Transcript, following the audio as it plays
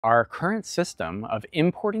Our current system of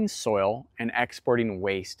importing soil and exporting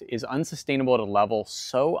waste is unsustainable at a level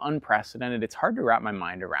so unprecedented it's hard to wrap my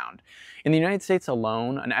mind around. In the United States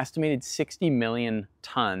alone, an estimated 60 million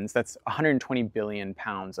tons, that's 120 billion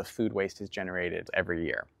pounds of food waste is generated every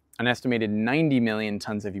year. An estimated 90 million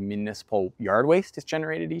tons of municipal yard waste is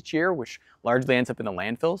generated each year, which largely ends up in the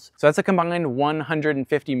landfills. So that's a combined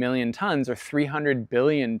 150 million tons or 300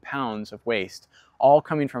 billion pounds of waste, all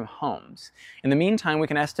coming from homes. In the meantime, we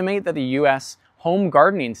can estimate that the US home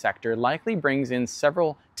gardening sector likely brings in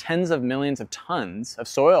several tens of millions of tons of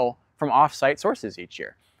soil from off-site sources each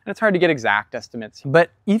year. And it's hard to get exact estimates. But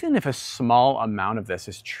even if a small amount of this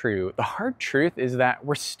is true, the hard truth is that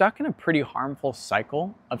we're stuck in a pretty harmful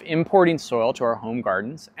cycle of importing soil to our home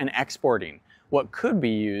gardens and exporting what could be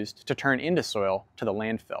used to turn into soil to the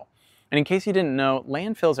landfill. And in case you didn't know,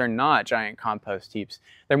 landfills are not giant compost heaps.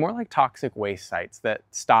 They're more like toxic waste sites that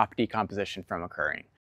stop decomposition from occurring.